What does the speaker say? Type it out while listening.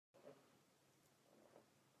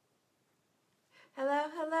Hello,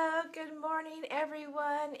 hello, good morning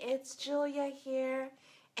everyone. It's Julia here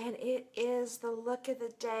and it is the look of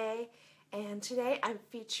the day, and today I'm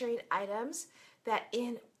featuring items that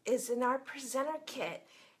is in our presenter kit.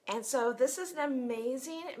 And so this is an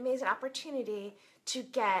amazing opportunity to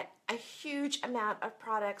get a huge amount of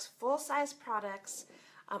products, full-size products,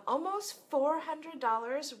 almost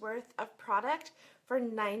 $400 worth of product for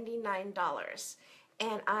 $99.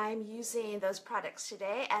 And I'm using those products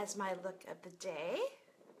today as my look of the day.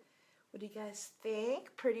 What do you guys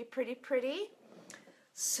think? Pretty, pretty, pretty.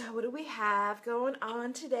 So what do we have going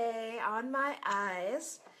on today on my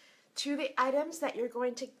eyes? Two of the items that you're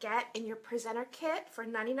going to get in your presenter kit for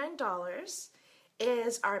 $99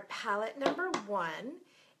 is our palette number 1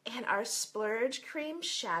 and our Splurge Cream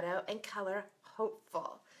Shadow in color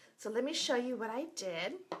Hopeful. So let me show you what I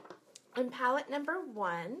did. On palette number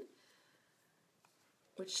 1,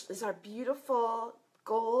 which is our beautiful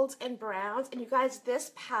golds and browns. And you guys,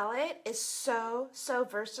 this palette is so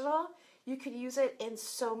versatile. You could use it in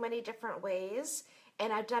so many different ways,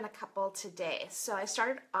 and I've done a couple today. So I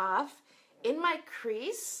started off in my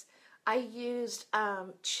crease. I used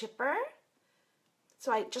Chipper.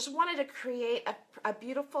 So I just wanted to create a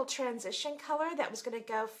beautiful transition color that was going to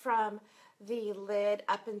go from the lid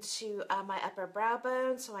up into my upper brow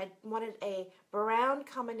bone. So I wanted a brown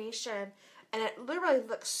combination, and it literally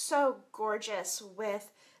looks so gorgeous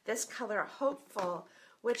with this color Hopeful,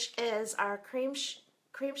 which is our cream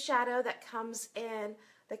shadow that comes in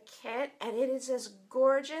the kit, and it is this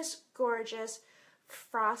gorgeous, gorgeous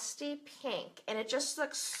frosty pink, and it just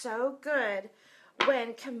looks so good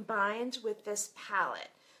when combined with this palette.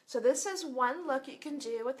 So this is one look you can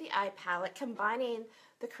do with the eye palette, combining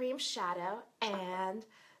the cream shadow and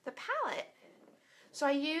the palette. So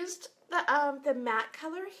I used the matte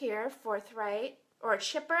color here, Forthright, or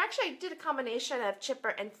Chipper. Actually, I did a combination of Chipper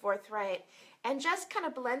and Forthright, and just kind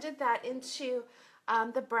of blended that into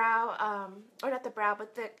the brow, or not the brow,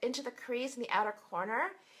 but into the crease in the outer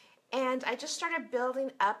corner. And I just started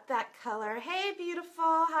building up that color. Hey, beautiful.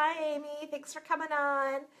 Hi, Amy. Thanks for coming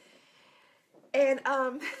on. And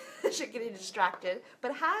she's getting distracted.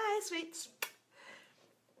 But hi, sweets.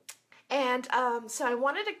 And so I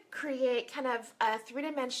wanted to create kind of a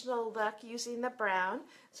three-dimensional look using the brown.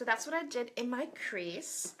 So that's what I did in my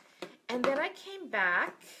crease. And then I came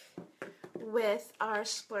back with our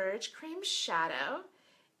Splurge Cream Shadow.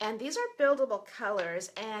 And these are buildable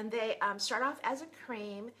colors, and they start off as a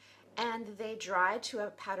cream and they dry to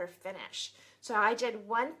a powder finish. So I did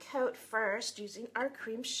one coat first using our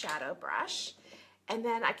cream shadow brush, and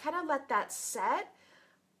then I kind of let that set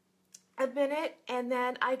a minute, and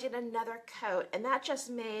then I did another coat, and that just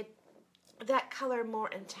made that color more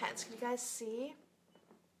intense. Can you guys see?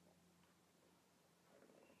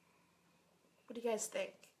 What do you guys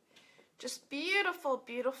think? Just beautiful,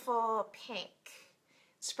 beautiful pink.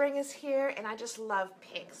 Spring is here, and I just love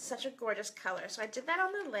pink. Such a gorgeous color. So I did that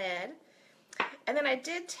on the lid, and then I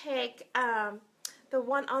did take the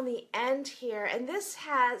one on the end here, and this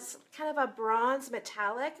has kind of a bronze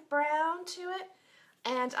metallic brown to it.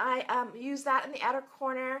 And I used that in the outer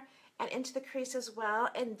corner and into the crease as well.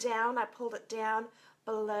 And down, I pulled it down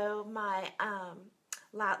below my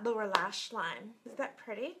lower lash line. Isn't that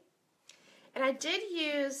pretty? And I did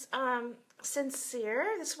use Sincere,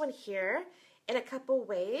 this one here, in a couple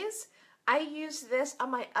ways. I used this on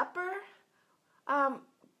my upper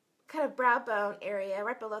kind of brow bone area,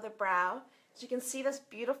 right below the brow. So you can see this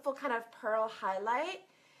beautiful kind of pearl highlight.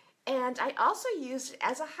 And I also used it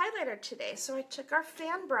as a highlighter today. So I took our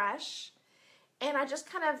fan brush and I just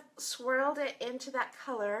kind of swirled it into that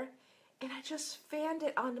color, and I just fanned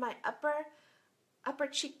it onto my upper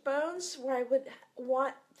cheekbones, where I would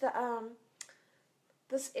want the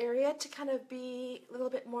this area to kind of be a little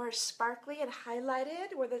bit more sparkly and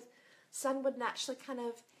highlighted, where the sun would naturally kind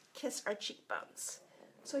of kiss our cheekbones.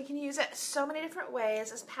 So you can use it so many different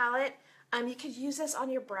ways. This palette, you could use this on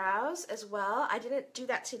your brows as well. I didn't do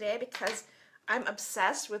that today because I'm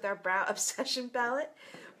obsessed with our Brow Obsession palette.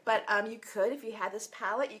 But you could, if you had this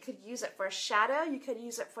palette, you could use it for a shadow, you could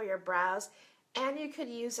use it for your brows, and you could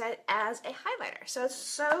use it as a highlighter. So it's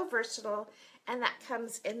so versatile, and that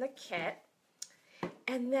comes in the kit.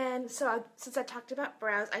 And then, so since I talked about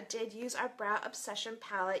brows, I did use our Brow Obsession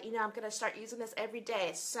palette. You know, I'm going to start using this every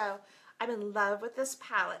day. So I'm in love with this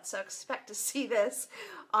palette, so expect to see this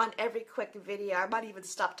on every quick video. I might even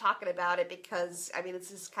stop talking about it because, I mean, it's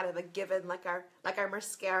just kind of a given, like our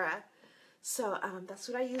mascara. So that's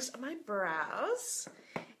what I used on my brows.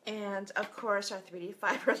 And, of course, our 3D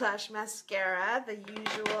Fiber Lash Mascara, the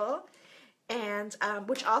usual. And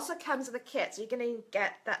which also comes in the kit. So you're going to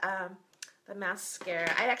get the the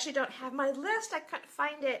mascara. I actually don't have my list. I couldn't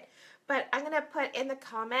find it. But I'm going to put in the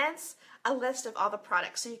comments a list of all the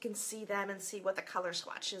products so you can see them and see what the color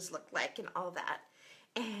swatches look like and all that.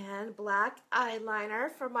 And black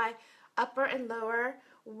eyeliner for my upper and lower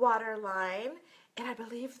waterline. And I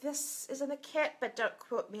believe this is in the kit, but don't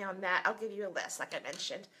quote me on that. I'll give you a list, like I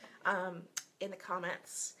mentioned, in the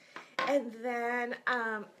comments. And then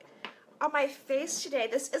on my face today,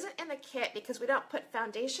 this isn't in the kit because we don't put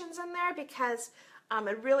foundations in there because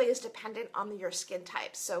it really is dependent on your skin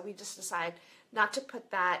type. So we just decided not to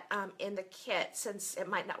put that in the kit since it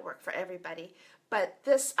might not work for everybody. But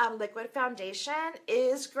this liquid foundation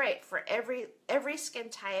is great for every skin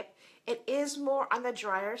type. It is more on the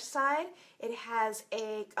drier side. It has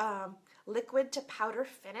a liquid to powder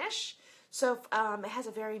finish. So it has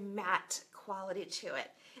a very matte quality to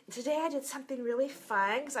it. And today I did something really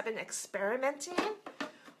fun because I've been experimenting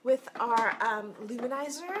with our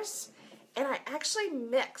luminizers. And I actually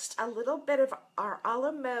mixed a little bit of our a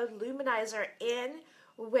la mode luminizer in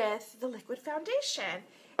with the liquid foundation.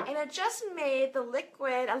 And it just made the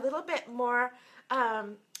liquid a little bit more,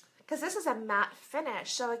 because this is a matte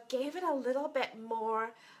finish, so it gave it a little bit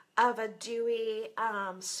more of a dewy,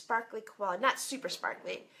 sparkly quality. Not super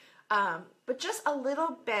sparkly, but just a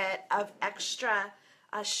little bit of extra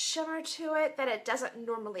shimmer to it that it doesn't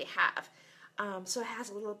normally have. So it has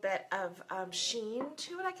a little bit of sheen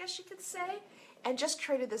to it, I guess you could say, and just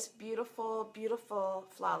created this beautiful, beautiful,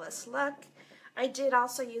 flawless look. I did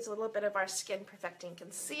also use a little bit of our Skin Perfecting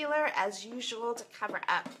Concealer, as usual, to cover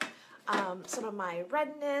up some of my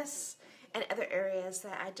redness and other areas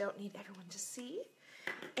that I don't need everyone to see.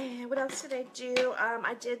 And what else did I do?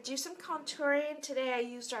 I did do some contouring. Today I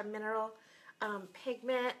used our Mineral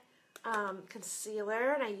Pigment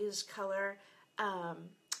Concealer, and I used color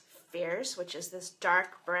Fierce, which is this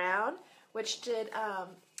dark brown, which I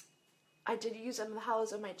did use on the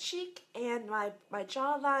hollows of my cheek and my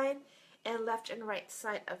jawline and left and right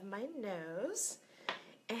side of my nose.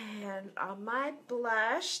 And on my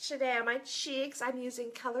blush today on my cheeks, I'm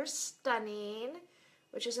using color Stunning,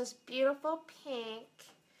 which is this beautiful pink.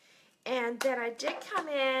 And then I did come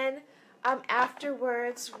in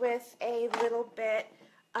afterwards with a little bit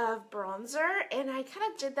of bronzer, and I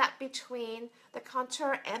kind of did that between the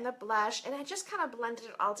contour and the blush, and I just kind of blended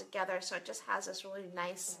it all together so it just has this really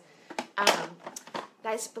nice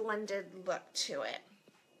nice blended look to it.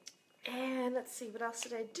 And let's see, what else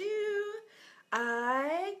did I do?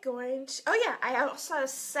 I also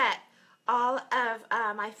set all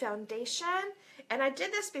of my foundation, and I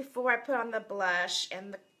did this before I put on the blush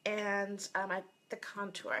and the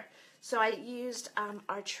contour. So I used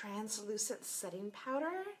our translucent setting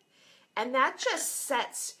powder, and that just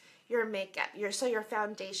sets your makeup, your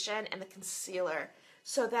foundation and the concealer,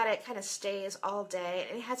 so that it kind of stays all day.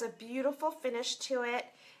 And it has a beautiful finish to it,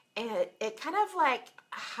 and it kind of like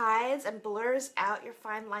hides and blurs out your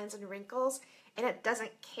fine lines and wrinkles, and it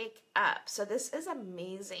doesn't cake up. So this is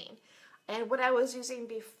amazing. And what I was using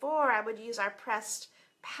before, I would use our pressed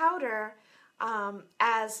powder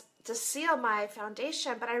as to seal my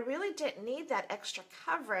foundation, but I really didn't need that extra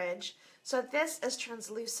coverage. So this is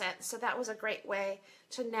translucent, so that was a great way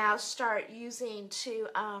to now start using to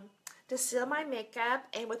seal my makeup,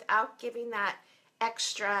 and without giving that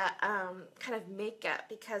extra kind of makeup,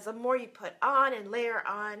 because the more you put on and layer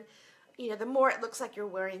on, you know, the more it looks like you're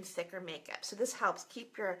wearing thicker makeup. So this helps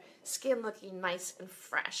keep your skin looking nice and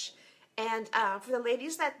fresh. And for the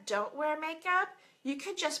ladies that don't wear makeup, you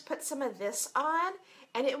could just put some of this on,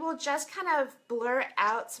 and it will just kind of blur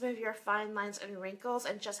out some of your fine lines and wrinkles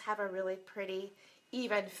and just have a really pretty,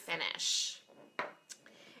 even finish.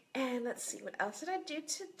 And let's see, what else did I do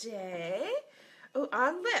today? Oh,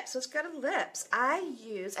 on lips. Let's go to lips. I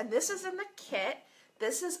use, and this is in the kit,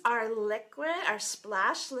 this is our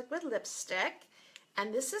Splash Liquid Lipstick,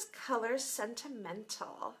 and this is color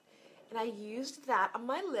Sentimental. And I used that on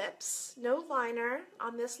my lips. No liner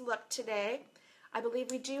on this look today. I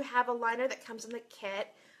believe we do have a liner that comes in the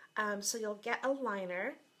kit, so you'll get a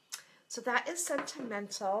liner. So that is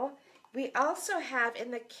Sentimental. We also have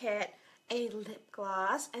in the kit a lip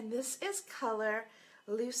gloss, and this is color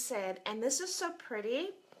Lucid, and this is so pretty.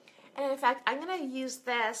 And in fact, I'm going to use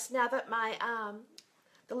this now that my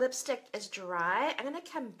the lipstick is dry. I'm going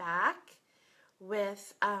to come back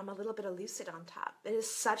with a little bit of Lucid on top. It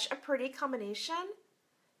is such a pretty combination.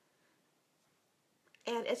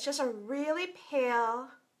 And it's just a really pale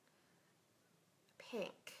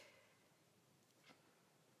pink.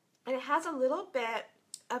 And it has a little bit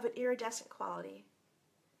of an iridescent quality.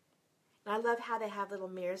 And I love how they have little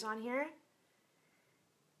mirrors on here.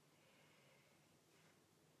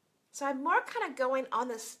 So I'm more kind of going on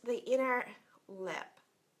the inner lip.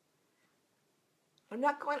 I'm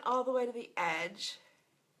not going all the way to the edge.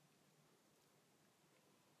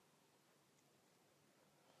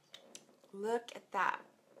 Look at that.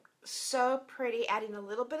 So pretty, adding a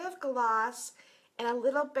little bit of gloss and a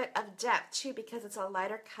little bit of depth too, because it's a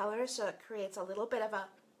lighter color, so it creates a little bit of an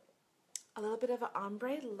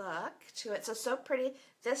ombre look to it. So pretty.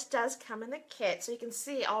 This does come in the kit, so you can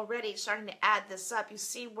see already starting to add this up. You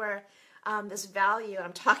see where this value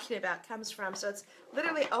I'm talking about comes from. So it's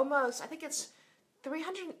literally almost, I think it's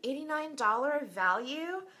 $389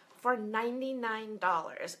 value for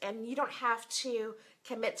 $99, and you don't have to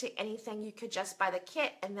commit to anything. You could just buy the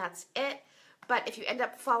kit and that's it. But if you end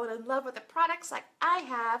up falling in love with the products like I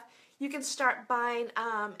have, you can start buying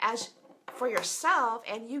as for yourself,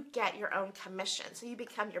 and you get your own commission. So you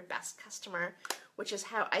become your best customer, which is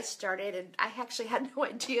how I started. And I actually had no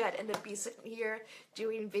idea I'd end up be sitting here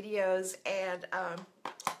doing videos and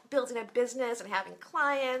building a business and having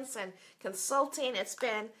clients and consulting. It's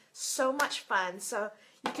been so much fun. So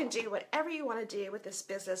you can do whatever you want to do with this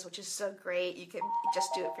business, which is so great. You can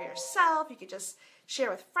just do it for yourself. You can just share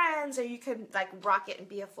with friends, or you can like rock it and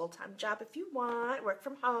be a full-time job if you want. Work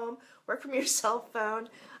from home, work from your cell phone,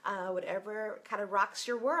 whatever kind of rocks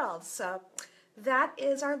your world. So that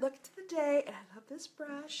is our look to the day, and I love this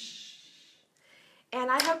brush. And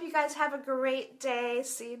I hope you guys have a great day.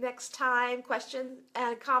 See you next time. Question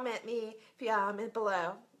and comment me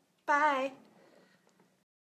below. Bye.